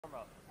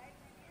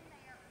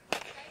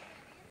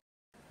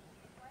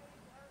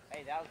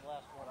Hey, that was the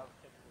last one I was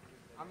picking.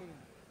 I mean,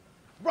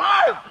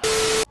 run!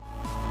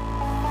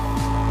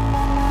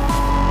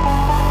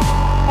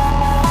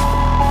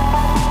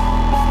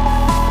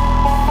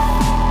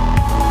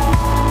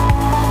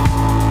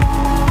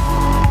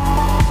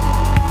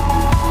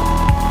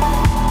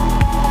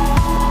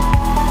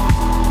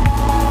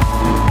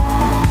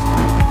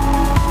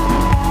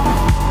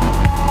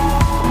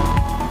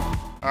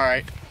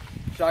 Alright.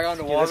 Shotgun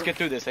to water. Let's get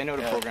through this. They know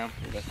the program.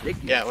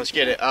 Yeah, let's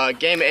get it.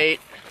 Game 8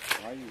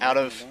 out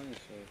of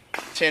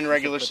 10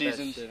 regular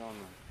seasons.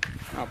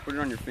 I'll put it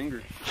on your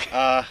finger.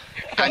 I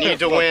need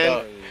to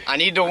win. I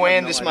need to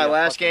win. This is my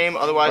last game.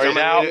 Otherwise, I'm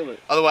out.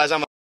 Otherwise,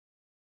 I'm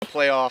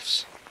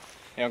playoffs.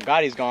 Yeah,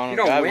 Gotti's gone.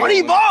 What are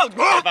you balls,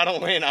 bro? If I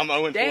don't win, I'm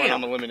 0-4 and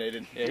I'm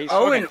eliminated. Yeah, he's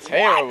fucking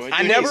terrible.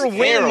 I never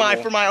win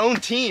for my own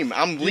team.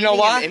 I'm leading. You know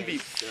why?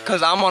 MVP.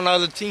 Because I'm on the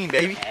other team,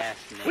 baby.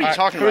 What are you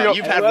talking about?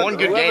 You've had one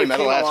good game out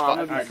of the last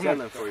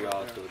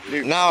 5.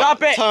 Dude, no,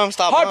 stop it!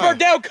 Stop Harper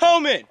Dale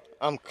Coleman!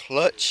 I'm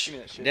clutch.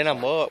 Then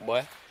I'm up,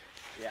 boy.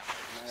 Yeah.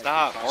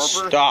 Stop,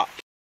 Harper. Stop.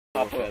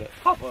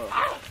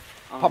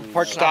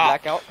 Harper,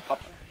 stop.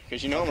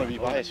 Because you know I'm going to be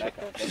biased.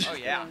 Oh,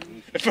 yeah.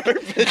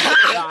 Perfect.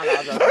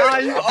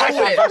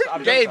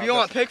 Gabe, you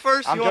want pick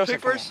first? You want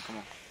pick first?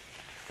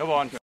 Come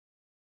on.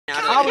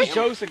 I was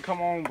Joseph.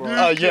 Come on, bro.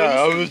 Yeah,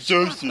 I was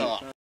Joseph.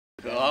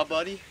 Go,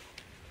 buddy.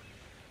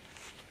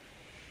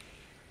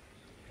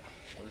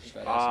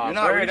 You're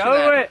not reaching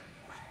that.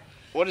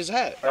 What is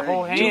that? The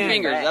whole hand. 2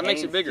 fingers. That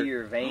makes it bigger.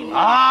 Your vein.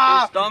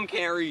 Ah! His thumb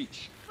can't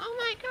reach. Oh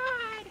my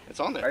god.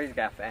 It's on there. He's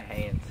got fat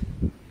hands.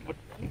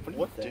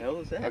 What the hell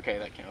is that? Okay,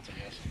 that counts, I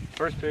guess.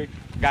 First pick.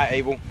 Got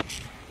Abel.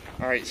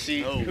 Alright,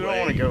 see, who do I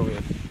want to go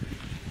with?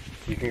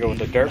 You can go with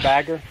the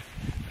dirtbagger.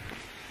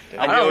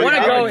 I don't want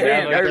to go with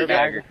him.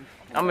 Dirtbagger.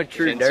 I'm a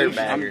true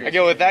dirtbagger. I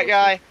go with that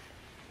guy.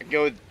 I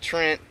go with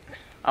Trent.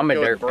 I'm a I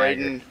go with dirtbagger.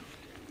 Braden.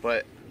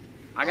 But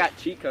I got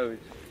cheat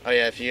codes. oh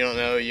yeah, if you don't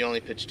know, you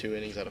only pitch 2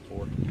 innings out of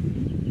 4.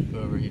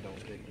 Whoever you don't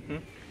pick.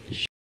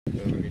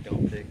 Whoever you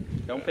don't pick.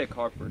 Don't pick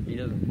Harper. He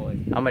doesn't play.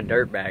 I'm a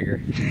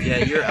dirtbagger. Yeah,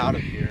 you're out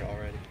of here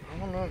already. I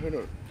don't know who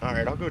to.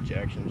 Alright, I'll go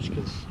Jackson just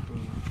because.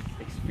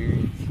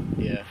 Experience.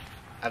 Yeah.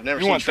 I've never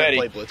seen Trent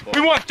play blitzball.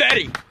 We want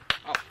Teddy!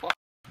 Oh, fuck.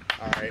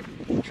 Alright,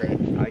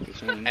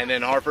 Trent. And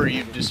then Harper,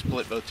 you just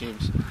split both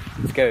teams.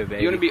 Let's go,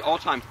 baby. You want to be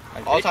all-time?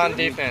 All-time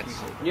defense.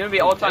 You want to be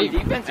all-time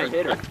defense or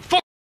hitter?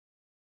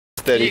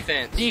 Steady.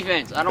 Defense.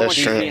 Defense. I don't That's want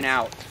you true. being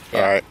out.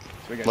 Alright,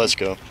 let's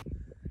go.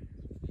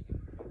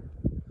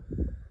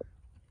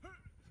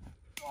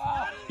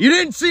 You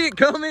didn't see it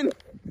coming?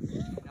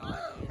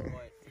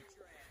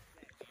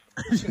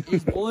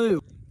 He's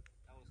blue.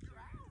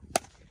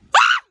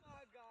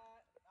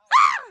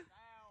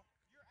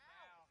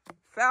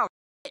 Foul.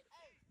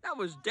 That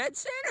was dead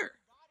center.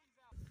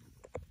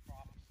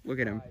 Look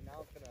at him.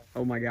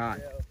 Oh my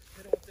god.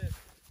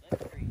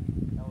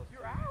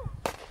 You're out.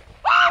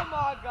 Oh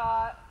my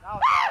god. That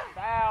was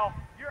foul.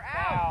 You're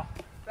out.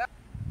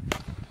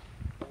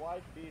 The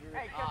white beater.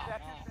 Hey, catch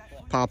that.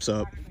 Pops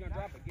up. He's gonna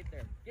drop it. Get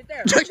there. Get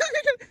there.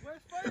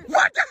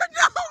 What?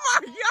 Oh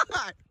my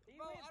god!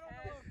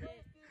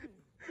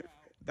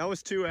 That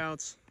was 2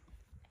 outs.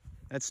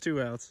 That's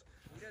 2 outs.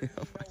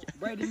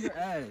 Right in your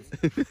ass.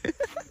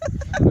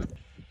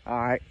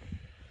 Alright.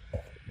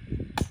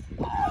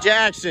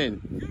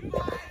 Jackson!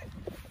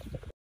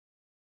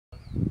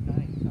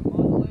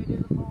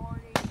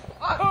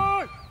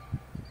 Oh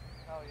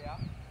yeah.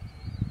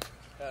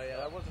 Hell yeah,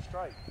 that was a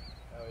strike.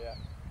 Hell yeah.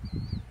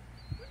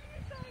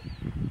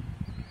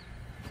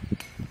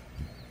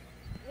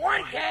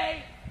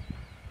 1K!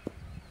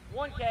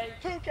 1K.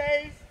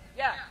 2Ks.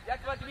 Yeah,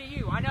 that's about to be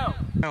you. I know.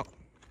 No.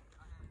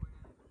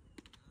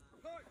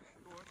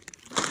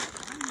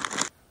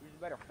 He's a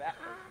better fat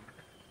person.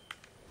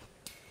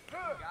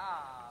 God,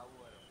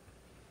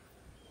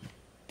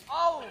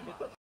 Oh!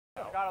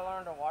 You gotta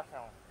learn to watch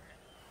how.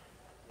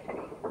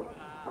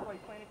 Oh,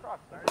 he's playing across.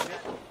 I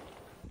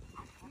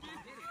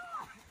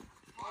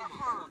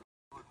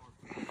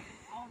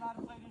don't know how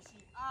to play this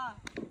shit.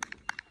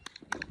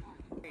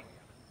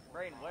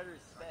 Braden, what are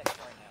his specs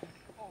right now?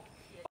 Oh,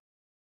 shit.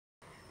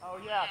 Oh,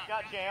 yeah,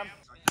 got jammed.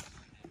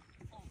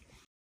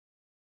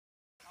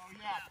 Oh,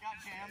 yeah, got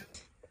jammed.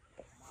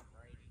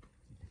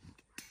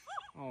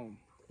 Oh.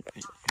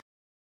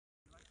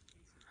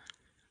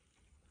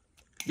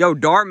 Yo,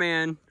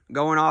 Dartman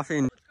going off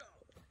in.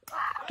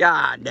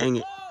 God dang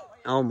it.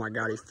 Oh my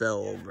god, he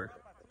fell over.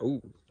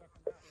 Ooh.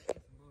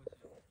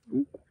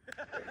 Ooh.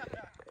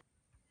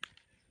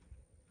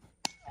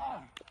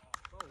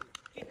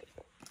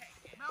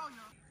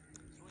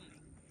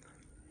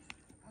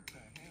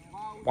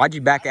 Why'd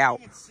you back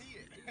out?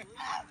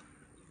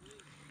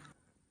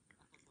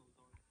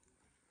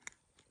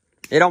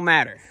 It don't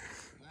matter.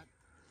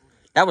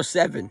 That was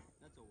 7.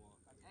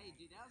 Hey,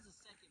 dude, that was the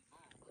second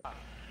ball.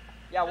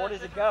 Yeah, where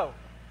does it go?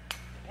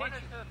 Point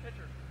it to the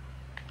pitcher.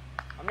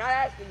 I'm not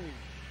asking you.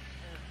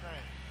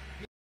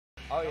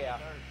 Oh yeah.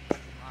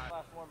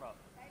 Last warm up.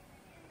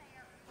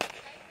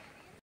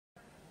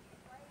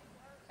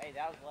 Hey,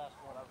 that was the last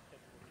one I was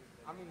pitching.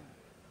 I mean,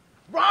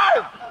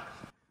 Run!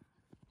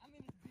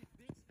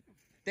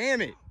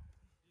 Damn it.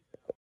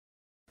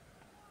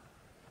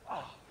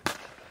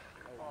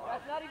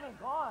 That's not even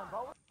gone,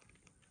 bro.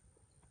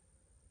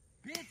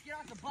 Bitch, get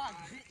out the box.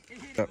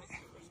 Hit it.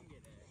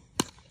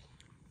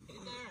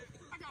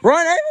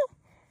 Run, Abel!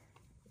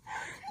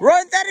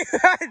 Run, Daddy!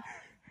 Run!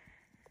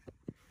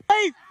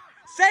 Safe!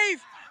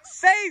 Safe!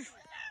 Safe!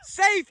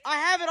 Safe! I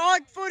have it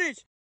on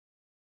footage!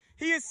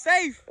 He is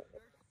safe!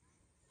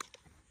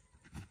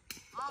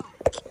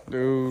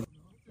 Dude.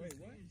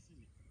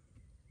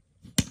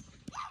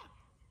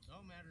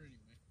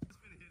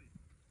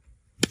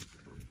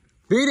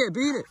 Beat it,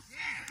 beat it!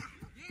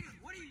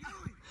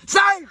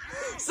 Safe!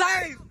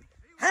 Safe!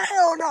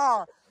 Hell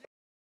no!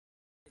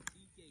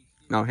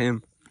 No,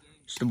 him.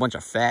 Just a bunch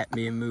of fat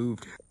being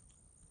moved.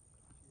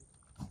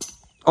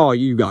 Oh,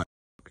 you got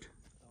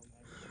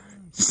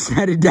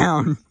set it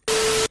down.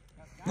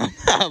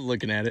 I'm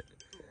looking at it.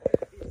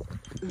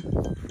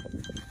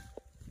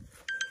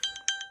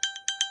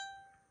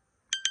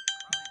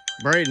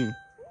 Braden.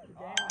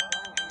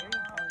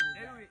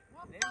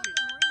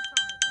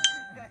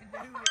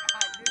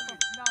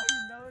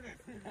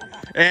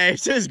 Hey,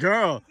 it's his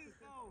girl.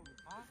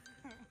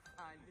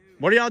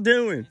 What are y'all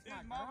doing?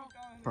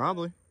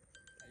 Probably.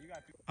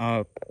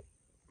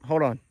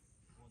 Hold on.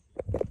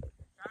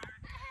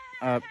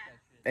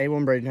 Abel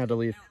and Braden had to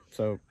leave,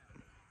 so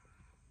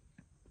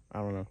I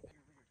don't know.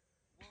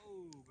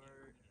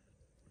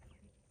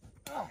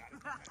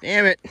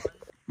 Damn it.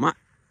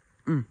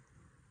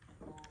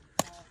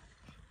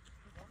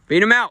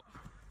 Beat him out.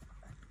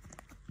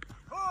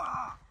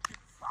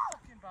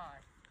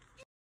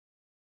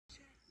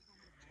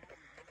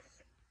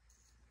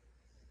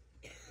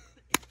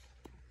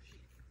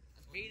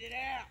 Beat it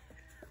out.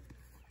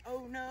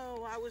 Oh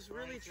no, I was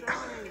really trying.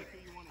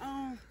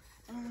 Oh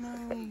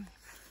no.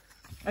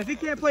 If he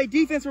can't play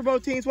defense for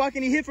both teams, why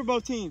can he hit for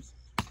both teams?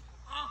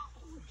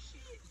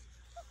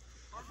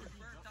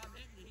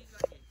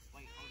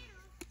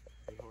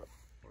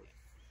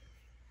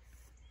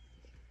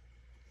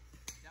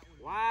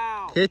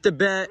 Wow. Hit the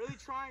bet. Really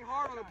trying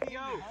hard on a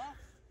PO.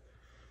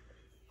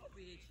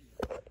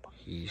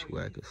 He's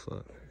whack as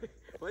fuck.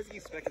 Why is he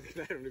expecting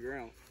that on the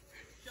ground?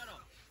 Shut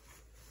up.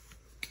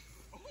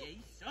 Yeah,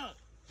 you suck.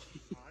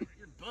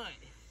 Your butt.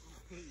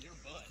 Your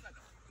butt.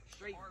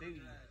 Straight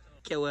booty.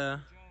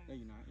 Killer. No,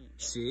 you're not.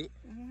 Shit.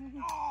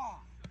 Wasn't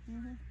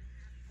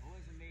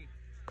me.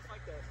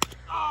 Like that.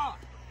 Ah!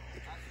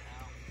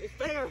 It's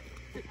fair.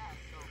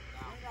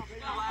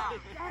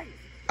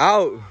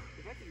 Out.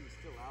 The fact that he was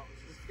still out was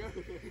just good.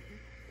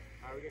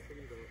 Alright, we got to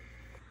go.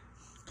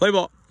 Play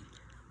ball.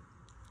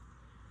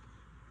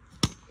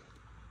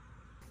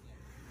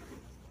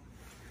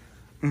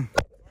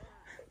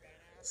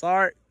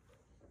 Sorry.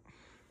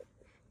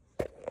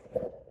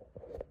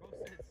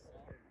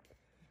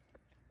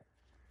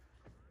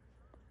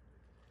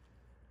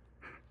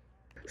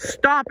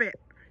 Stop it.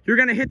 You're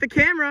going to hit the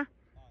camera.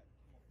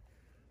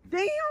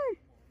 Damn.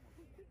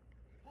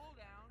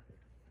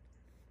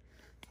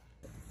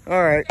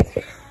 All right.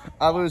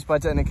 I lose by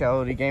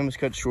technicality. Game was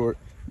cut short,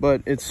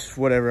 but it's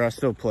whatever. I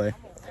still play.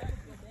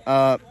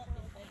 I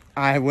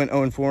went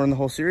 0-4 in the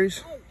whole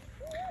series.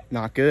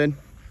 Not good.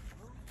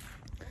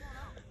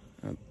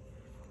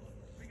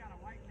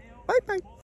 Bye-bye.